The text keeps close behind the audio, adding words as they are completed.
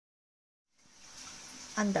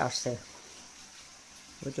And Darcy,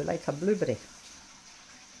 would you like a blueberry?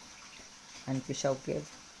 And we shall give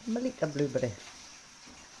Malike a blueberry.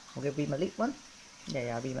 We'll give Malike one. There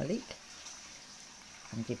you are, Malike.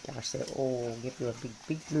 And give Darcy, give you a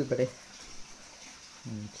big blueberry.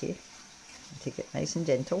 Okay. Take it nice and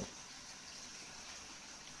gentle.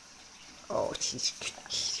 Oh, she's good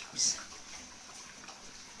girls.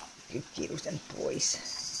 Good girls and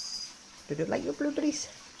boys. Do you like your blueberries?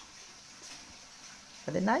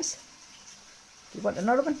 Are they nice? Do you want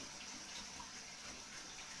another one?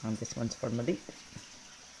 And this one's for Malike.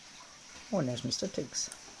 Oh, and there's Mr. Tiggs.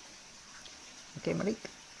 Okay, Malike.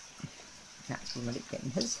 That's Malike getting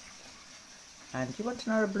his. And you want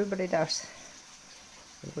another blueberry, Darcy?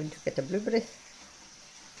 We're going to get a blueberry.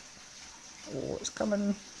 Oh, it's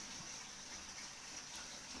coming.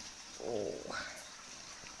 Oh,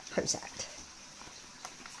 how's that?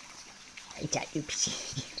 How's that, you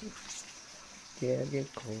pissy? There you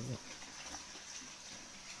go. Do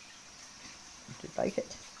you like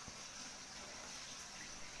it?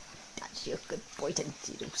 That's your good boy, and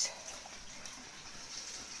zeros.